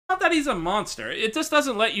Not that he's a monster. It just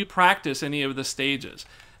doesn't let you practice any of the stages.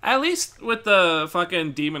 At least with the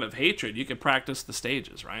fucking Demon of Hatred, you can practice the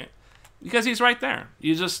stages, right? Because he's right there.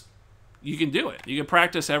 You can do it. You can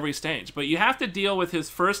practice every stage. But you have to deal with his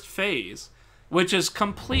first phase, which is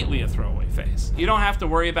completely a throwaway phase. You don't have to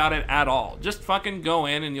worry about it at all. Just fucking go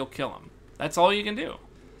in and you'll kill him. That's all you can do.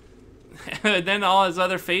 Then all his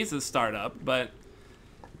other phases start up, but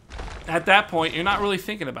at that point, you're not really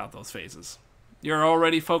thinking about those phases. You're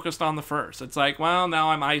already focused on the first. It's like, well, now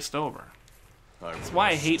I'm iced over. That's why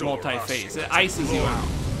I hate multi-phase. It ices you out.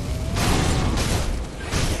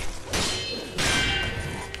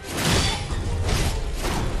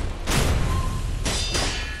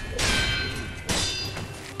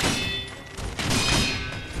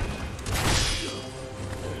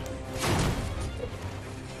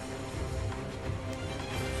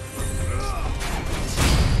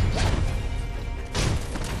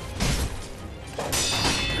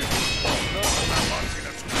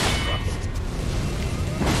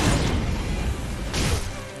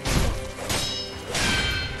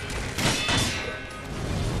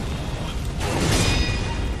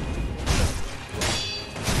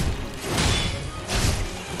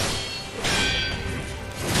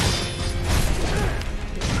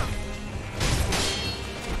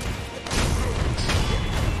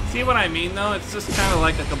 See what I mean, though? It's just kind of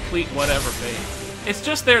like a complete whatever phase. It's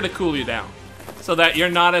just there to cool you down, so that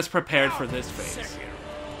you're not as prepared for this phase.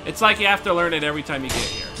 It's like you have to learn it every time you get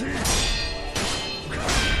here.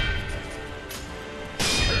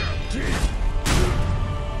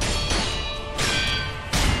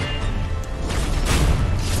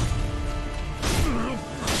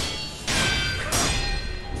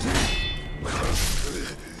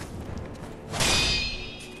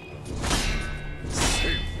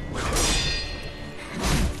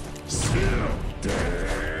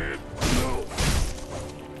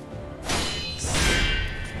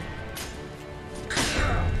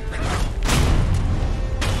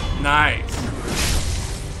 Nice.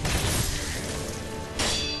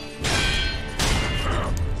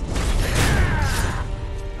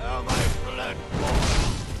 Oh, my blood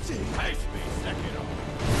boils. Taste me, second off.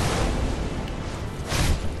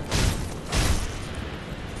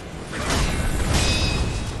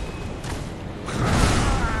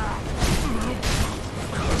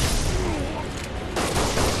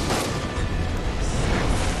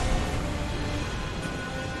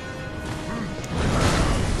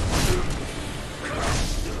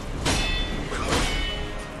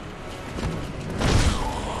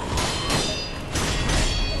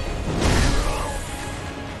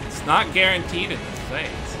 Not guaranteed in this phase.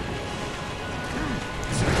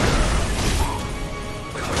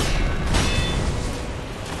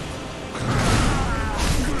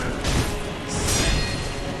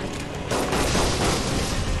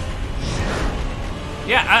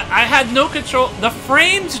 Yeah, I had no control. The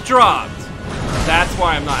frames dropped. That's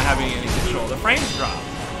why I'm not having any control. The frames dropped.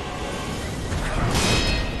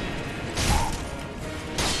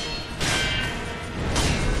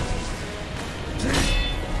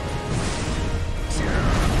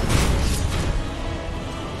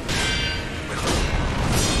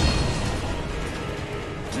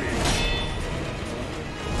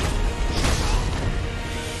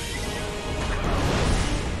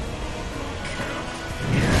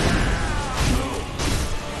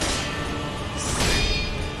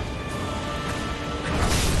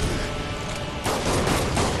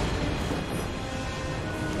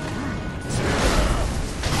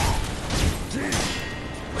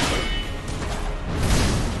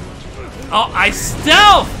 Oh, I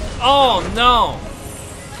stealth! Oh, no.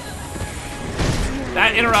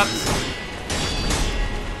 That interrupts.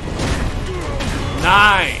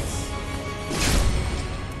 Nice.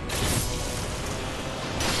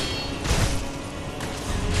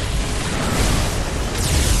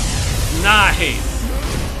 Nice.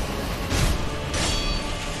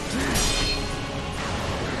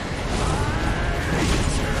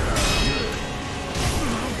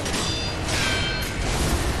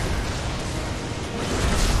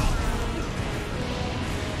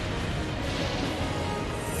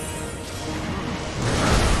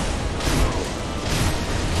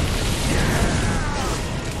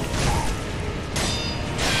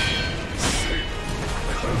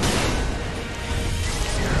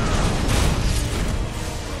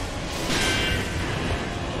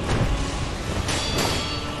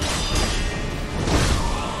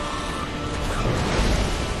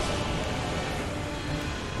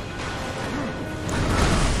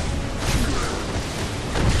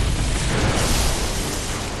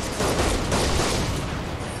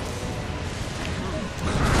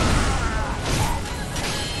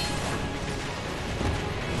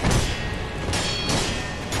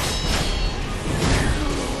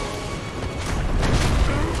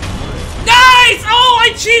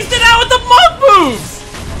 I cheesed it out with the monk moves!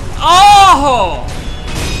 Oh!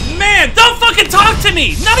 Man, don't fucking talk to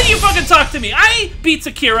me! None of you fucking talk to me! I beat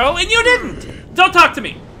Sekiro and you didn't! Don't talk to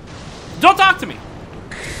me! Don't talk to me!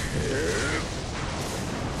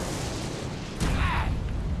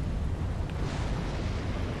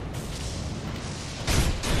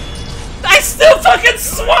 I still fucking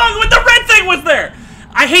swung when the red thing was there!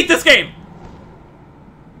 I hate this game!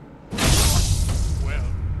 Well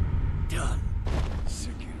done,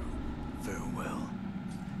 Sekiro. Farewell.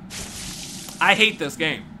 I hate this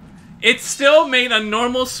game. It still made a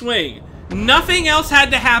normal swing. Nothing else had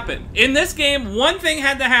to happen. In this game, one thing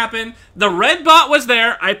had to happen. The red bot was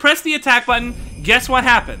there. I pressed the attack button. Guess what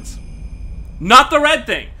happens? Not the red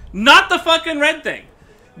thing. Not the fucking red thing.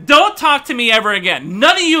 Don't talk to me ever again.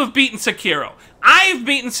 None of you have beaten Sekiro. I've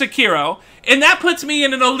beaten Sekiro, and that puts me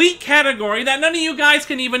in an elite category that none of you guys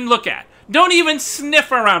can even look at. Don't even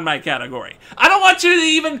sniff around my category. I don't want you to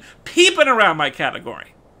even peeping around my category.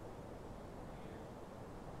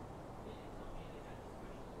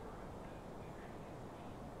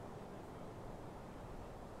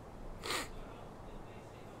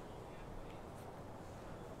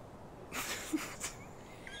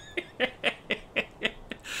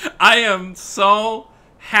 I am so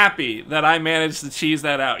happy that I managed to cheese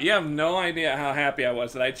that out. You have no idea how happy I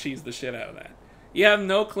was that I cheesed the shit out of that. You have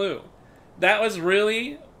no clue. That was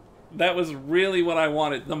really what I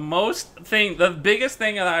wanted. The biggest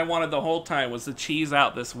thing that I wanted the whole time was to cheese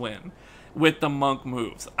out this win with the monk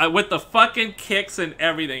moves. With the fucking kicks and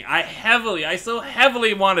everything. I so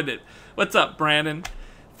heavily wanted it. What's up, Brandon?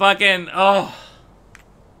 Fucking, oh,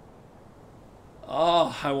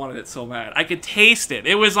 I wanted it so bad. I could taste it.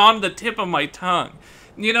 It was on the tip of my tongue.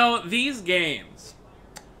 You know, these games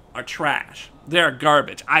are trash. They're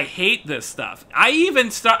garbage. I hate this stuff.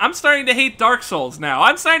 I'm starting to hate Dark Souls now.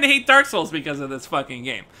 I'm starting to hate Dark Souls because of this fucking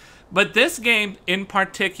game. But this game in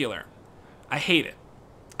particular, I hate it.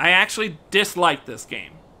 I actually dislike this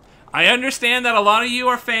game. I understand that a lot of you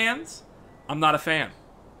are fans. I'm not a fan.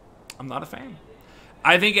 I'm not a fan.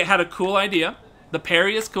 I think it had a cool idea. The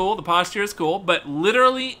parry is cool, the posture is cool, but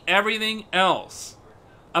literally everything else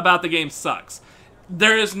about the game sucks.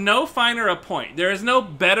 There is no finer a point. There is no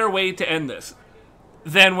better way to end this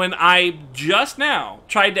than when I just now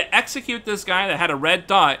tried to execute this guy that had a red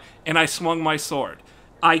dot and I swung my sword.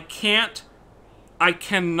 I cannot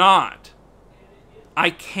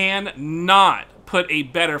put a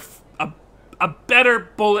better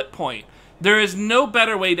bullet point. There is no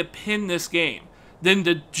better way to pin this game than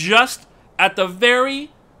to just at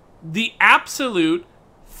the absolute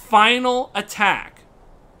final attack.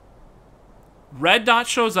 Red dot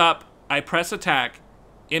shows up, I press attack,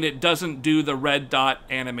 and it doesn't do the red dot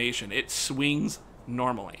animation. It swings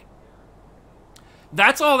normally.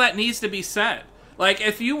 That's all that needs to be said. Like,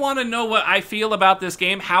 if you want to know what I feel about this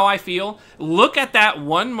game, how I feel, look at that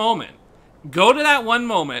one moment. Go to that one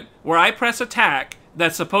moment where I press attack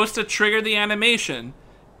that's supposed to trigger the animation,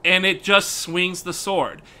 and it just swings the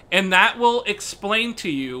sword. And that will explain to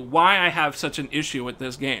you why I have such an issue with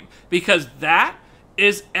this game. Because that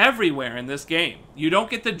is everywhere in this game. You don't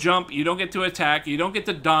get to jump, you don't get to attack, you don't get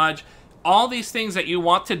to dodge. All these things that you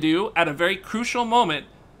want to do at a very crucial moment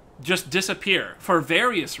just disappear for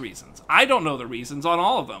various reasons. I don't know the reasons on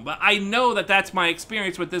all of them, but I know that that's my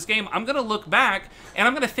experience with this game. I'm going to look back and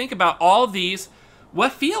I'm going to think about all these,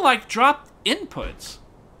 what feel like dropped inputs.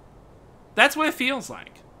 That's what it feels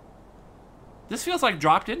like. This feels like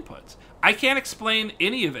dropped inputs. I can't explain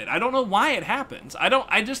any of it. I don't know why it happens.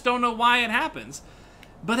 I just don't know why it happens.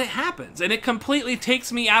 But it happens, and it completely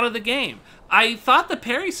takes me out of the game. I thought the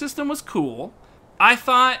parry system was cool. I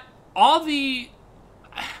thought all the...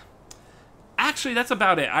 Actually, that's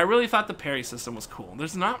about it. I really thought the parry system was cool.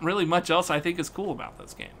 There's not really much else I think is cool about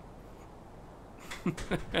this game.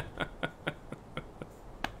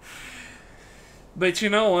 But you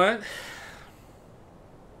know what?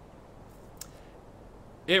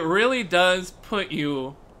 It really does put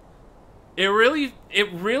you... It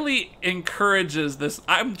really encourages this...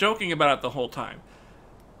 I'm joking about it the whole time.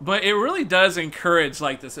 But it really does encourage,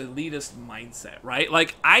 like, this elitist mindset, right?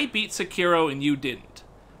 Like, I beat Sekiro and you didn't.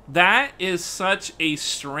 That is such a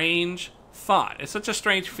strange thought. It's such a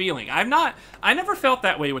strange feeling. I never felt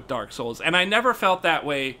that way with Dark Souls, and I never felt that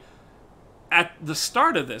way at the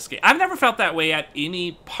start of this game. I've never felt that way at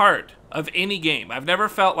any part of any game. I've never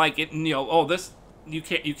felt like it, you know, oh, this... You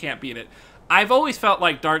can't beat it. I've always felt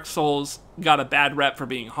like Dark Souls got a bad rep for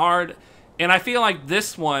being hard, and I feel like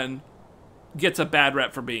this one gets a bad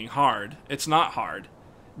rep for being hard. It's not hard.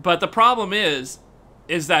 But the problem is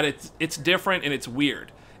that it's different and it's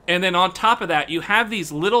weird. And then on top of that, you have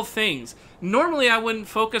these little things. Normally, I wouldn't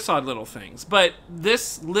focus on little things, but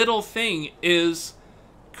this little thing is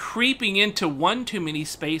creeping into one too many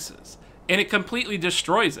spaces, and it completely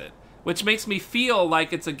destroys it, which makes me feel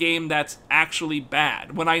like it's a game that's actually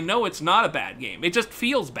bad, when I know it's not a bad game. It just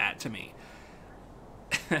feels bad to me.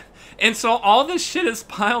 And so all this shit is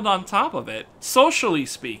piled on top of it, socially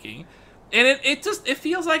speaking, and it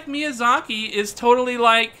feels like Miyazaki is totally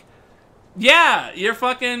like, yeah, you're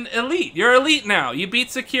fucking elite. You're elite now. You beat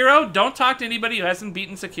Sekiro. Don't talk to anybody who hasn't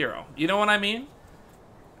beaten Sekiro. You know what I mean?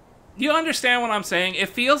 You understand what I'm saying? It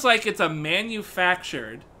feels like it's a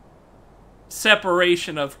manufactured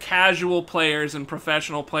separation of casual players and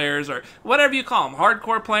professional players, or whatever you call them,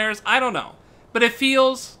 hardcore players. I don't know, but it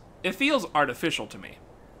feels artificial to me,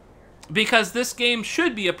 because this game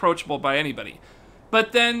should be approachable by anybody.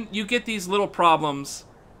 But then you get these little problems.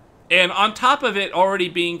 And on top of it already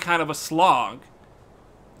being kind of a slog,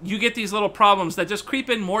 you get these little problems that just creep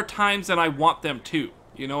in more times than I want them to.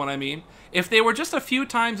 You know what I mean? If they were just a few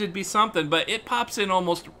times, it'd be something, but it pops in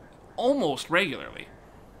almost regularly.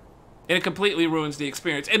 And it completely ruins the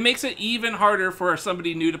experience. It makes it even harder for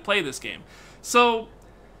somebody new to play this game. So,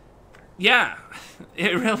 yeah,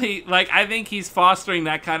 it really, like, I think he's fostering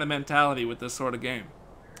that kind of mentality with this sort of game.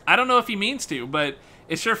 I don't know if he means to, but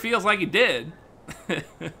it sure feels like he did.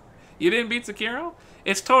 You didn't beat Sekiro?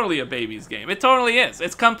 It's totally a baby's game. It totally is.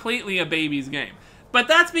 It's completely a baby's game. But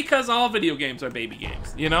that's because all video games are baby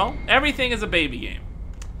games, you know? Everything is a baby game.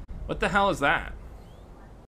 What the hell is that?